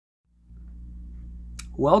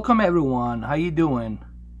Welcome everyone, how you doing?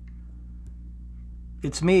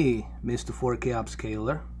 It's me, Mr. 4K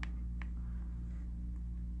Upscaler.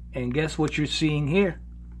 And guess what you're seeing here?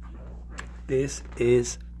 This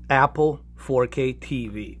is Apple 4K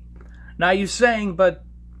TV. Now you're saying, but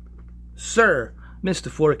sir,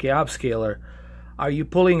 Mr. 4K Upscaler, are you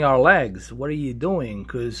pulling our legs? What are you doing?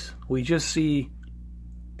 Because we just see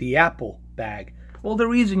the Apple bag. Well, the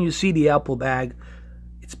reason you see the Apple bag,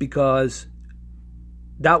 it's because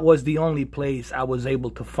that was the only place I was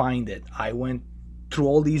able to find it. I went through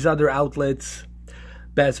all these other outlets,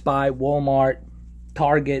 Best Buy, Walmart,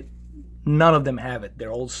 Target. None of them have it.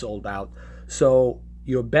 They're all sold out. So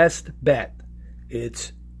your best bet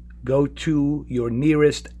is go to your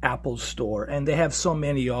nearest Apple store. And they have so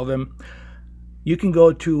many of them. You can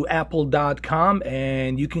go to apple.com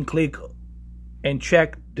and you can click and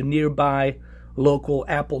check the nearby local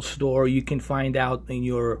Apple store. You can find out in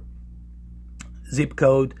your zip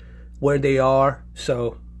code where they are.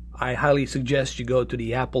 So I highly suggest you go to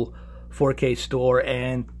the Apple 4K store,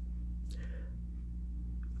 and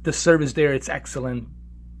the service there, it's excellent.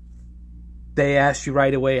 They ask you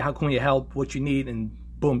right away, how can we help, what you need, and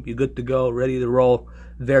boom, you're good to go, ready to roll.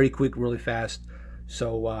 Very quick, really fast.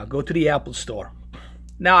 So go to the Apple store.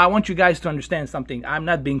 Now I want you guys to understand something. I'm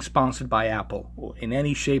not being sponsored by Apple in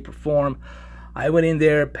any shape or form. I went in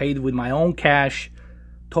there, paid with my own cash,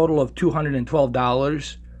 total of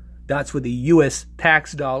 $212. That's with the US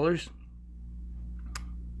tax dollars,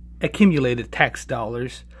 accumulated tax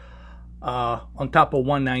dollars, on top of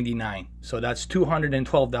 $199. So that's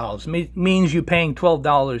 $212. Means you're paying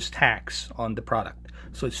 $12 tax on the product.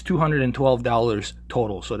 So it's $212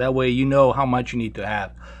 total. So that way you know how much you need to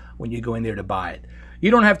have when you go in there to buy it. You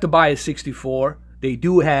don't have to buy a 64. They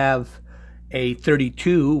do have a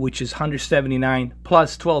 32, which is $179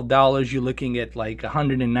 plus $12. You're looking at like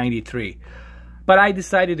 $193. But I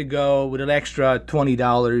decided to go with an extra $20,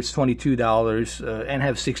 $22, and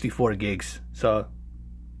have 64 gigs. So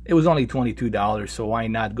it was only $22, so why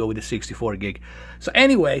not go with the 64 gig? So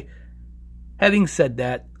anyway, having said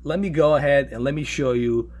that, let me go ahead and let me show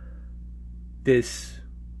you this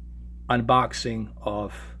unboxing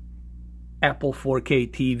of Apple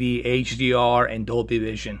 4K TV, HDR, and Dolby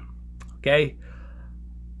Vision. Okay?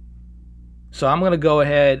 So I'm going to go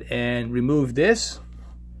ahead and remove this.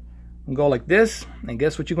 And go like this, and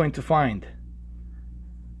guess what you're going to find?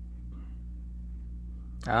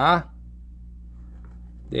 There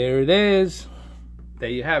it is. There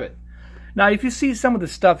you have it. Now if you see some of the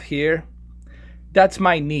stuff here, that's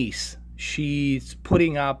my niece. She's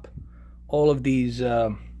putting up all of these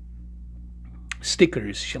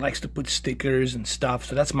stickers. She likes to put stickers and stuff,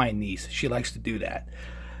 so that's my niece. She likes to do that.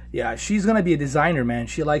 Yeah, she's gonna be a designer, man.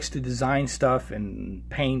 She likes to design stuff and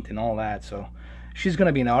paint and all that, so she's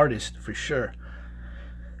gonna be an artist for sure.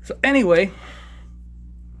 So anyway,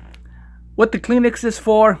 what the Kleenex is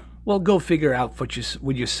for, well, go figure out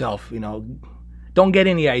with yourself. You know, don't get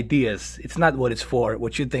any ideas. It's not what it's for,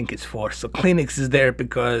 what you think it's for. So Kleenex is there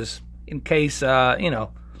because in case you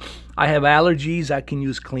know, I have allergies, I can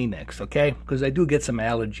use Kleenex, okay? Because I do get some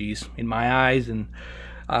allergies in my eyes and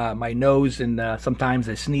my nose, and sometimes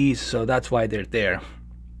I sneeze, so that's why they're there.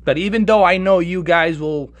 But even though I know you guys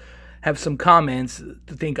will have some comments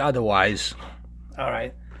to think otherwise. All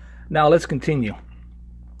right, now let's continue.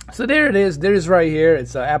 So there it is. There's right here.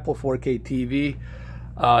 It's an Apple 4K TV.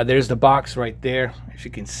 There's the box right there, as you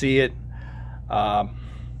can see it.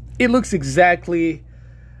 It looks exactly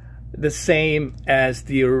the same as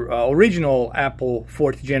the original Apple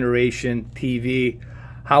 4th generation TV.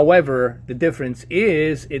 However, the difference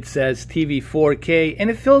is it says TV 4K, and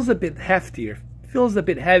it feels a bit heftier. It feels a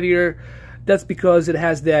bit heavier. That's because it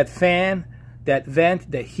has that fan, that vent,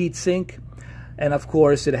 that heat sink, and of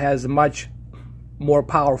course it has a much more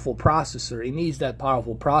powerful processor. It needs that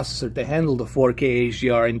powerful processor to handle the 4K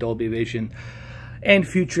HDR and Dolby Vision and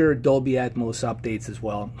future Dolby Atmos updates as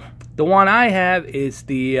well. The one I have is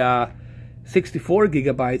the 64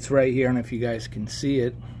 gigabytes right here. I don't know if you guys can see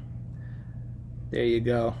it. There you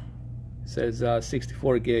go. It says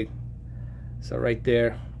 64 gig. So right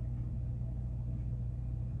there.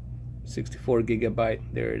 64 gigabyte.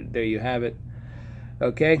 There you have it.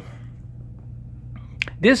 Okay,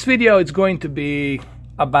 this video is going to be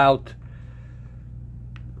about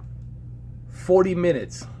 40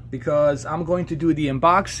 minutes because I'm going to do the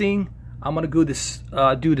unboxing. I'm going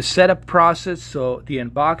to do the setup process. So the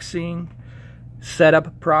unboxing,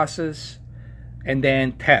 setup process, and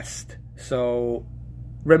then test. So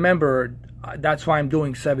remember, that's why I'm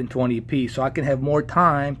doing 720p, so I can have more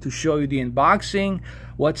time to show you the unboxing,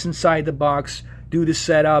 what's inside the box, do the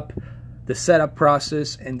setup, the setup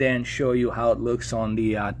process and then show you how it looks on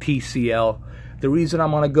the TCL. The reason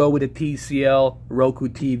I'm going to go with the TCL Roku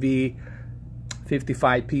TV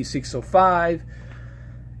 55p605,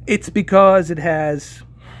 it's because it has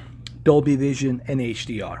Dolby Vision and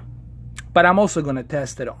HDR. But I'm also going to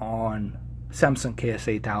test it on Samsung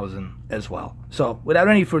KS8000 as well. So without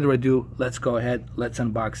any further ado, let's go ahead, let's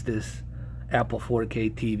unbox this Apple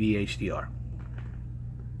 4K TV HDR.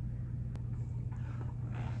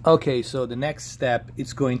 Okay, so the next step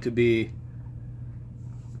is going to be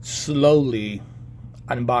slowly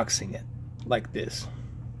unboxing it like this.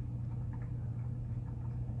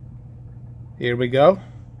 Here we go.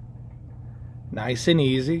 Nice and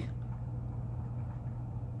easy.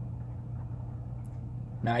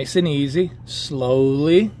 Nice and easy.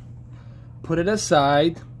 Slowly put it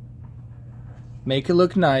aside. Make it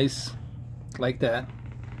look nice like that.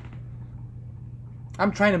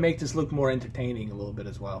 I'm trying to make this look more entertaining a little bit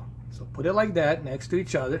as well. So put it like that next to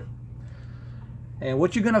each other. And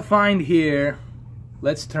what you're gonna find here,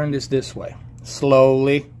 let's turn this way.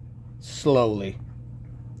 Slowly, slowly.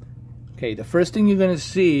 Okay, the first thing you're gonna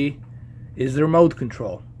see is the remote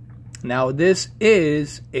control. Now this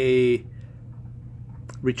is a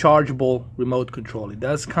rechargeable remote control. It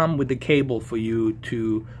does come with the cable for you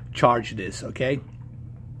to charge this, okay?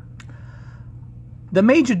 The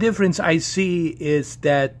major difference I see is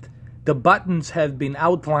that the buttons have been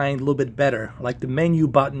outlined a little bit better. Like the menu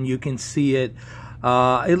button, you can see it.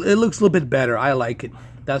 It looks a little bit better. I like it.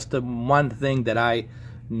 That's the one thing that I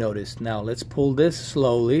noticed. Now let's pull this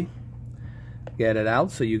slowly. Get it out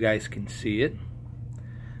so you guys can see it.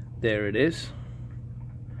 There it is.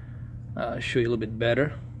 Show you a little bit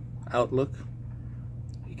better outlook.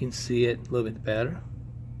 You can see it a little bit better.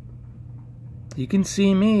 You can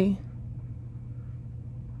see me.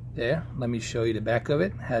 There, let me show you the back of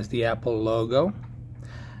it. Has the Apple logo.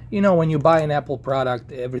 You know, when you buy an Apple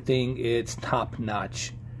product, everything it's top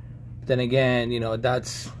notch. Then again, you know,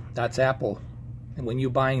 that's Apple. And when you're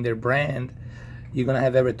buying their brand, you're gonna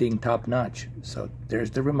have everything top notch. So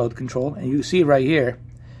there's the remote control, and you see right here,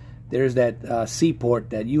 there's that C port,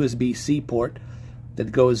 that USB-C port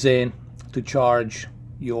that goes in to charge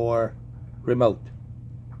your remote.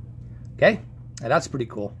 Okay, and that's pretty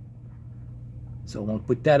cool. So we'll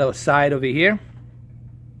put that aside over here,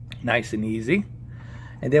 nice and easy.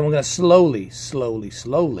 And then we're gonna slowly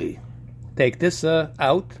take this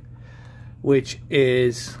out, which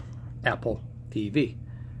is Apple TV.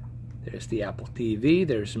 There's the Apple TV,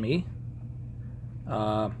 there's me.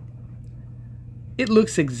 It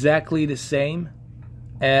looks exactly the same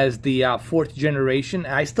as the 4th generation.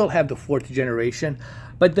 I still have the 4th generation,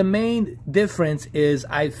 but the main difference is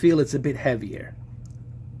I feel it's a bit heavier.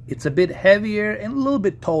 It's a bit heavier and a little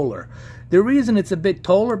bit taller. The reason it's a bit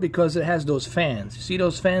taller because it has those fans. You see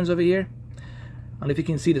those fans over here? I don't know if you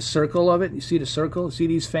can see the circle of it. You see the circle? See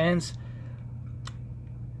these fans?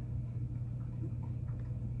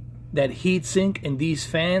 That heat sink and these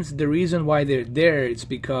fans, the reason why they're there is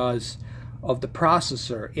because of the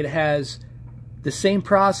processor. It has the same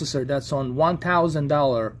processor that's on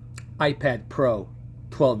 $1,000 iPad Pro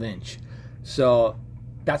 12-inch. So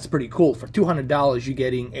that's pretty cool. For $200, you're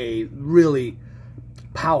getting a really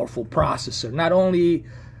powerful processor. Not only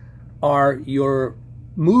are your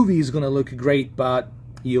movies going to look great, but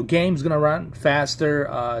your game's going to run faster.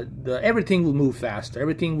 Everything will move faster.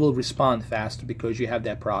 Everything will respond faster because you have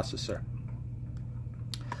that processor.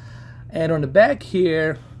 And on the back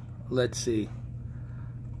here, let's see.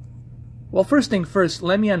 Well, first thing first,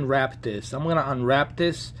 let me unwrap this. I'm going to unwrap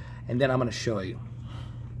this and then I'm going to show you.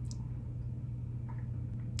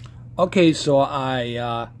 Okay, so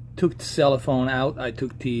I took the cellophane out. I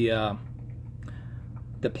took the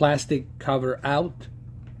plastic cover out,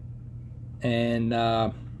 and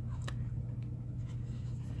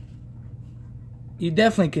you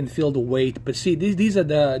definitely can feel the weight. But see, these are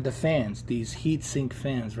the fans, these heat sink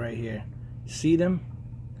fans right here. See them?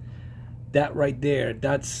 That right there,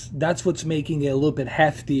 that's what's making it a little bit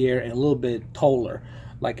heftier and a little bit taller.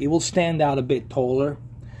 Like it will stand out a bit taller,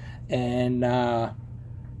 and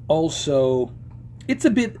also it's a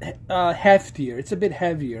bit heftier. It's a bit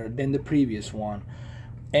heavier than the previous one.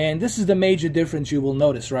 And this is the major difference you will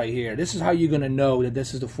notice right here. This is how you're going to know that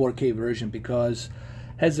this is the 4K version, because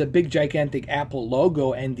it has a big gigantic Apple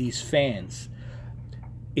logo and these fans.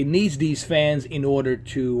 It needs these fans in order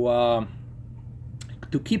to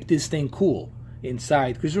keep this thing cool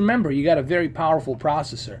inside. Because remember, you got a very powerful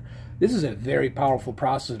processor. This is a very powerful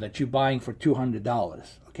processor that you're buying for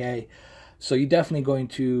 $200, okay? So you're definitely going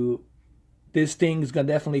to, this thing's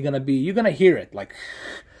definitely going to be, you're going to hear it. Like,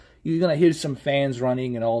 you're going to hear some fans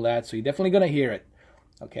running and all that. So you're definitely going to hear it,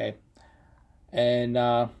 okay? And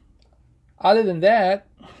other than that,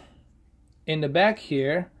 in the back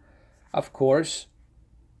here, of course,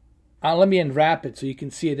 let me unwrap it so you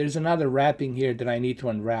can see it. There's another wrapping here that I need to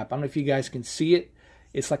unwrap. I don't know if you guys can see it.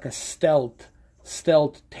 It's like a stealth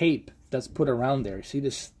tape that's put around there. See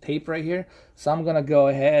this tape right here? So I'm gonna go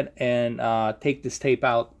ahead and take this tape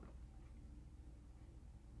out.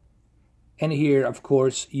 And here, of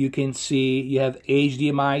course, you can see you have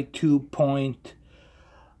HDMI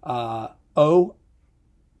 2.0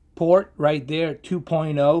 port right there,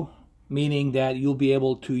 2.0, meaning that you'll be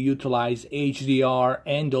able to utilize HDR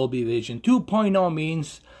and Dolby Vision. 2.0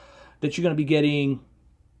 means that you're going to be getting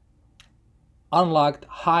unlocked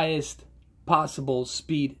highest possible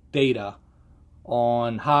speed data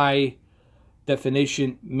on high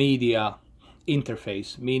definition media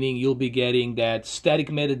interface, meaning you'll be getting that static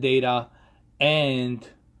metadata and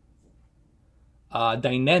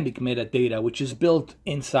dynamic metadata, which is built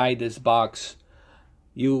inside this box.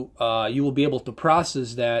 You will be able to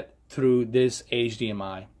process that through this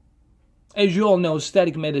HDMI. As you all know,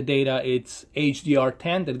 static metadata, it's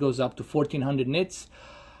HDR10 that goes up to 1400 nits,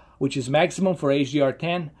 which is maximum for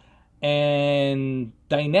HDR10, and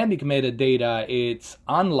dynamic metadata, it's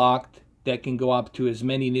unlocked, that can go up to as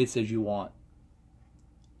many nits as you want.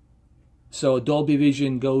 So Dolby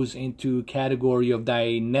Vision goes into category of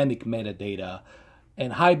dynamic metadata,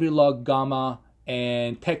 and hybrid log gamma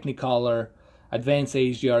and Technicolor Advanced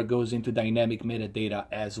HDR goes into dynamic metadata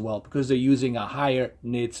as well, because they're using a higher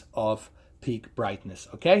nits of peak brightness,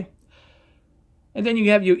 okay? And then you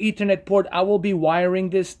have your Ethernet port. I will be wiring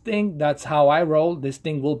this thing. That's how I roll. This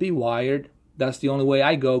thing will be wired. That's the only way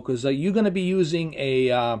I go, because you're going to be using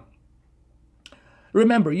a...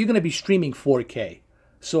 remember, you're going to be streaming 4K.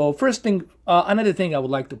 So first thing, another thing I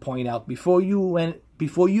would like to point out, before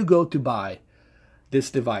you go to buy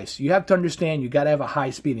this device, you have to understand you got to have a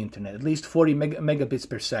high-speed internet, at least 40 megabits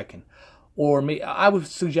per second, or I would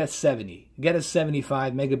suggest 70. Get a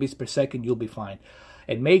 75 megabits per second, you'll be fine.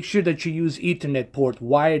 And make sure that you use Ethernet port,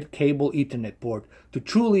 wired cable Ethernet port, to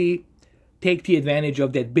truly take the advantage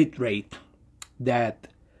of that bit rate that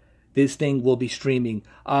this thing will be streaming.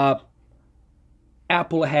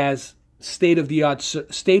 Apple has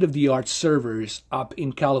state-of-the-art servers up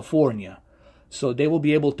in California, so they will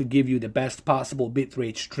be able to give you the best possible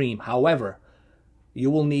bitrate stream. However, you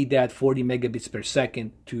will need that 40 megabits per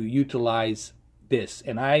second to utilize this,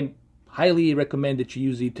 and I highly recommend that you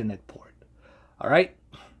use Ethernet port. All right,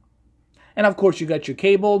 and of course you got your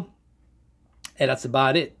cable, and that's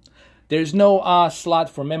about it. There's no slot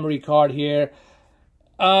for memory card here.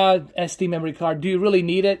 SD memory card, do you really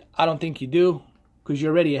need it? I don't think you do, because you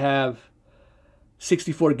already have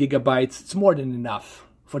 64 gigabytes. It's more than enough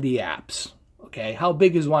for the apps. Okay, how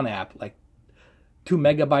big is one app? Like 2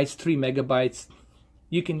 megabytes, 3 megabytes.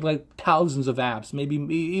 You can, like, thousands of apps, maybe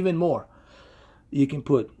even more. You can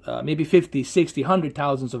put maybe 50, 60, 100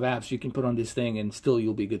 thousands of apps you can put on this thing, and still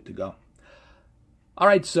you'll be good to go. All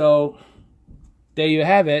right, so there you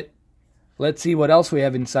have it. Let's see what else we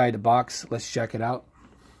have inside the box. Let's check it out.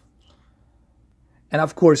 And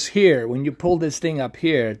of course here, when you pull this thing up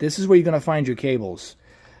here, this is where you're going to find your cables.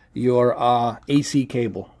 Your AC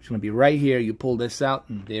cable. It's going to be right here. You pull this out,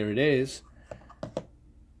 and there it is.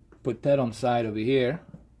 Put that on the side over here.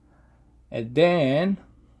 And then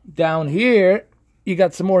down here, you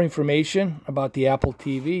got some more information about the Apple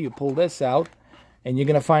TV. You pull this out, and you're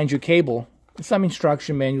going to find your cable. Some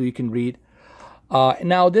instruction manual you can read.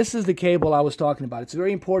 Now, this is the cable I was talking about. It's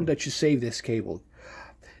very important that you save this cable.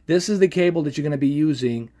 This is the cable that you're going to be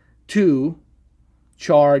using to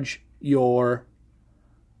charge your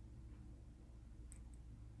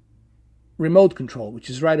remote control, which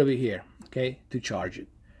is right over here, okay, to charge it.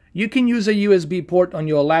 You can use a USB port on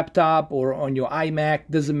your laptop or on your iMac,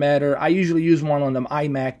 doesn't matter. I usually use one on the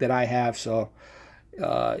iMac that I have, so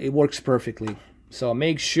it works perfectly. So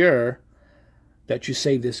make sure that you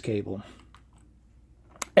save this cable.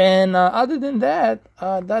 And other than that,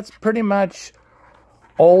 that's pretty much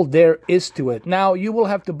all there is to it. Now, you will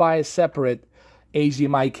have to buy a separate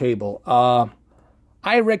HDMI cable.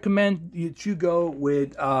 I recommend you go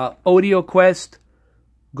with Audio Quest,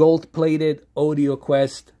 gold-plated Audio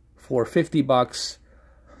Quest for 50 bucks.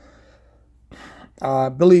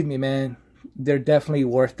 Believe me, man, they're definitely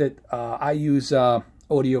worth it. I use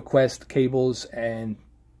Audio Quest cables, and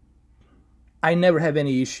I never have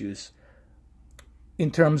any issues in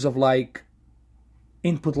terms of like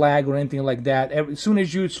input lag or anything like that. As soon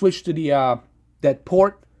as you switch to the that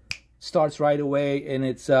port, starts right away, and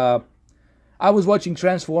it's I was watching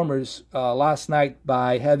Transformers last night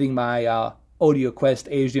by having my Audio Quest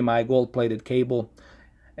HDMI gold-plated cable,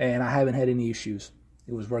 and I haven't had any issues.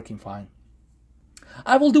 It was working fine.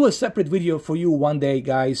 I will do a separate video for you one day,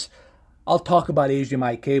 guys. I'll talk about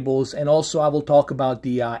HDMI cables, and also I will talk about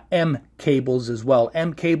the M cables as well.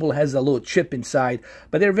 M cable has a little chip inside,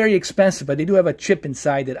 but they're very expensive, but they do have a chip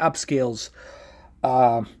inside that upscales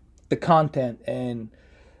the content, and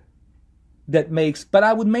that makes, but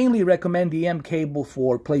I would mainly recommend the M cable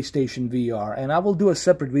for PlayStation VR, and I will do a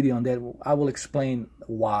separate video on that. I will explain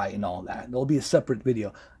why and all that. There'll be a separate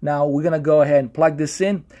video. Now we're gonna go ahead and plug this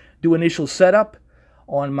in, do initial setup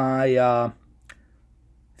on my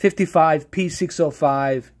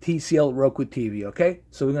 55P605 TCL Roku TV, okay?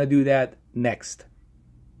 So we're gonna do that next.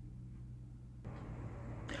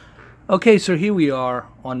 Okay, so here we are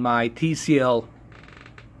on my TCL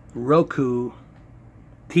Roku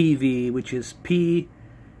TV, which is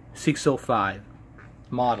P605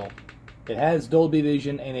 model. It has Dolby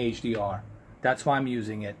Vision and HDR. That's why I'm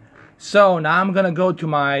using it. So now I'm gonna go to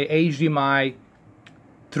my HDMI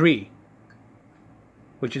 3,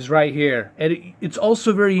 which is right here. And it's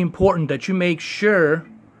also very important that you make sure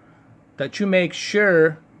that your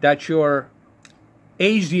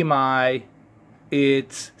HDMI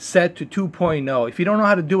it's set to 2.0. If you don't know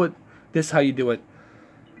how to do it, this is how you do it.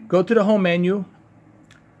 Go to the home menu,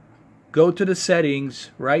 go to the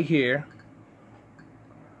settings right here,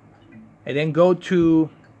 and then go to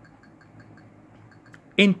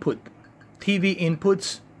input, TV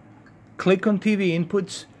inputs, click on TV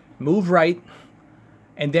inputs, move right,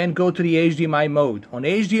 and then go to the HDMI mode. On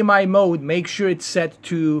HDMI mode, make sure it's set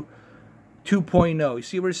to 2.0. You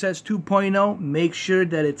see where it says 2.0? Make sure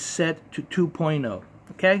that it's set to 2.0,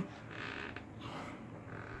 okay?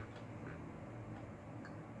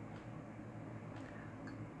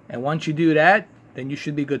 And once you do that, then you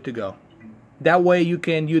should be good to go. That way you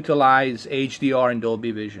can utilize HDR and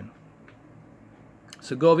Dolby Vision.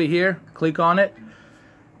 So go over here, click on it,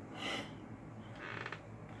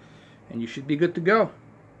 and you should be good to go.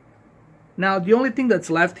 Now the only thing that's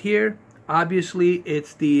left here, obviously,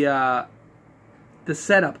 it's the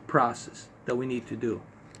setup process that we need to do.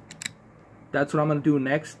 That's what I'm going to do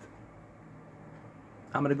next.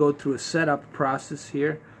 I'm going to go through a setup process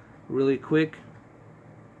here really quick.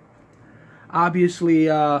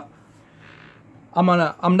 Obviously, I'm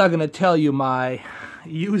not gonna tell you my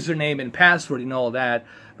username and password and all that,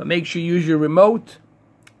 but make sure you use your remote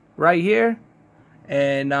right here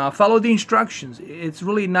and follow the instructions. It's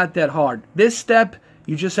really not that hard. This step,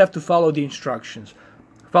 you just have to follow the instructions.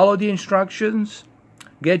 Follow the instructions.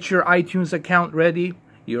 Get your iTunes account ready,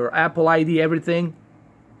 your Apple ID, everything.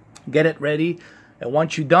 Get it ready, and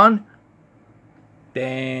once you're done,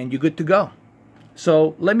 then you're good to go.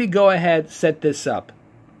 So let me go ahead, set this up.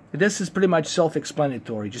 This is pretty much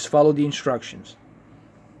self-explanatory. Just follow the instructions.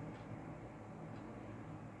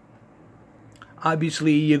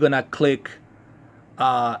 Obviously, you're gonna click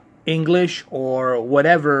English or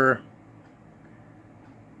whatever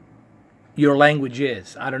your language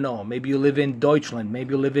is. I don't know. Maybe you live in Deutschland.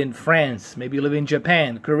 Maybe you live in France. Maybe you live in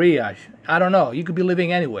Japan, Korea. I don't know. You could be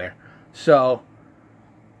living anywhere. So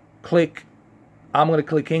click. I'm gonna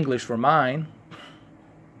click English for mine.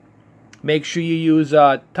 Make sure you use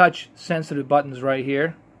touch sensitive buttons right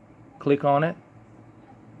here. Click on it.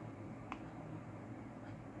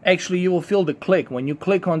 Actually, you will feel the click. When you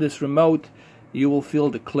click on this remote, you will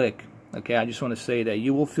feel the click. Okay, I just want to say that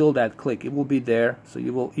you will feel that click. It will be there, so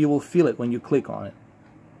you will feel it when you click on it.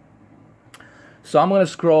 So I'm going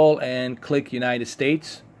to scroll and click United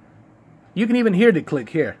States. You can even hear the click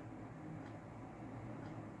here.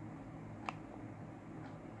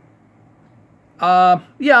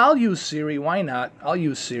 Yeah, I'll use Siri. Why not? I'll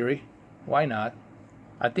use Siri. Why not?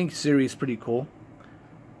 I think Siri is pretty cool.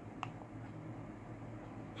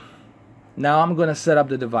 Now I'm going to set up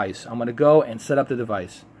the device. I'm going to go and set up the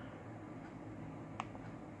device.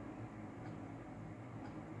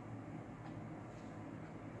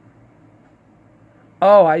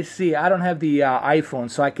 Oh, I see. I don't have the iPhone,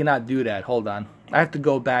 so I cannot do that. Hold on. I have to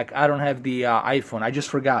go back. I don't have the iPhone. I just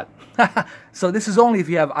forgot. So this is only if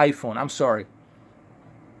you have iPhone. I'm sorry.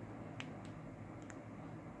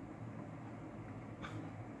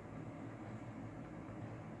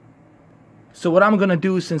 So what I'm going to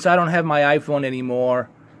do, since I don't have my iPhone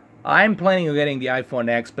anymore, I'm planning on getting the iPhone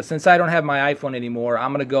X, but since I don't have my iPhone anymore,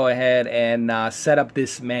 I'm going to go ahead and set up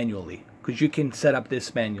this manually, because you can set up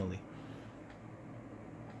this manually.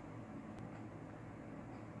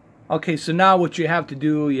 Okay, so now what you have to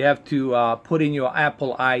do, you have to put in your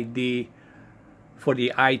Apple ID for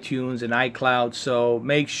the iTunes and iCloud. So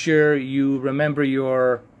make sure you remember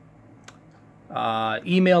your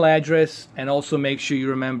email address, and also make sure you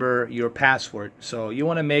remember your password. So you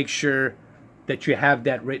want to make sure that you have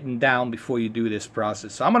that written down before you do this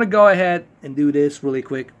process. So I'm going to go ahead and do this really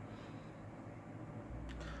quick.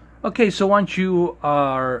 Okay, so once you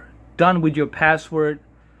are done with your password,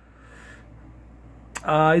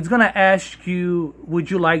 it's going to ask you,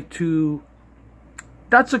 would you like to...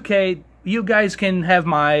 That's okay. You guys can have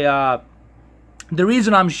my... the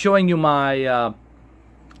reason I'm showing you my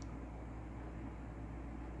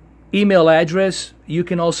email address, you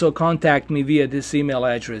can also contact me via this email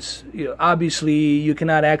address. Obviously, you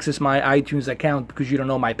cannot access my iTunes account because you don't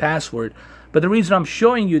know my password. But the reason I'm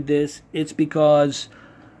showing you this, it's because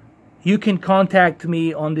you can contact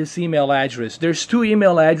me on this email address. There's 2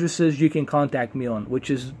 email addresses you can contact me on, which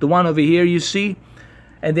is the one over here you see,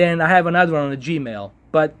 and then I have another one on the Gmail.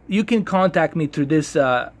 But you can contact me through this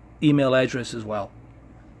email address as well.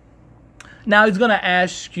 Now it's going to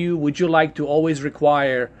ask you, would you like to always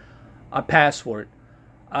require a password?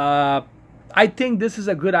 I think this is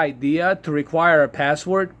a good idea to require a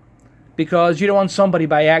password, because you don't want somebody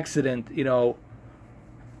by accident, you know,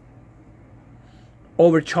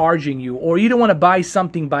 overcharging you, or you don't want to buy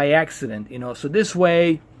something by accident, you know. So this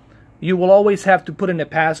way you will always have to put in a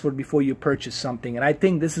password before you purchase something, and I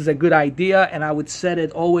think this is a good idea, and I would set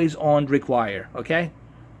it always on require. Okay,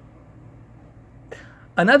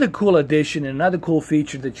 another cool addition, another cool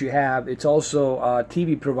feature that you have, it's also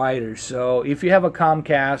TV providers. So if you have a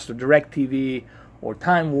Comcast or DirecTV or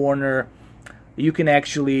Time Warner, you can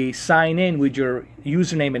actually sign in with your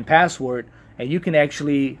username and password, and you can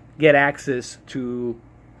actually get access to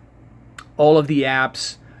all of the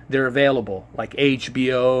apps that are available, like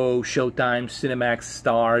HBO, Showtime, Cinemax,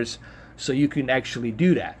 Stars. So you can actually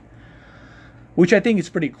do that, which I think is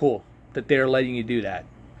pretty cool that they're letting you do that.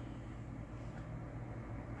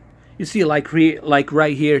 You see, like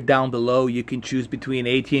right here down below, you can choose between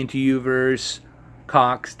AT&T Uverse,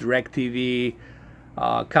 Cox, DirecTV,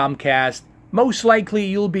 Comcast. Most likely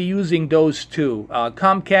you'll be using those 2,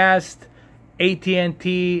 Comcast,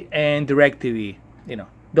 AT&T, and DirecTV. You know,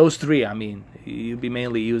 those 3, I mean, you'll be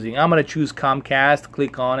mainly using. I'm going to choose Comcast,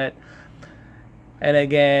 click on it. And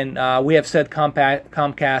again, we have set Comcast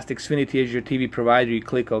Xfinity as your TV provider. You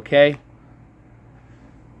click OK.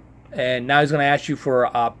 And now it's going to ask you for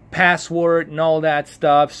a password and all that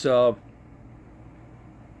stuff. So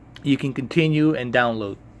you can continue and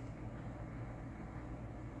download.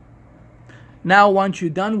 Now, once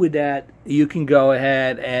you're done with that, you can go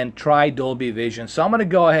ahead and try Dolby Vision. So I'm going to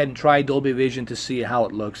go ahead and try Dolby Vision to see how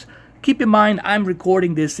it looks. Keep in mind, I'm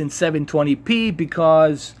recording this in 720p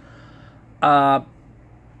because I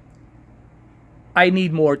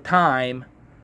need more time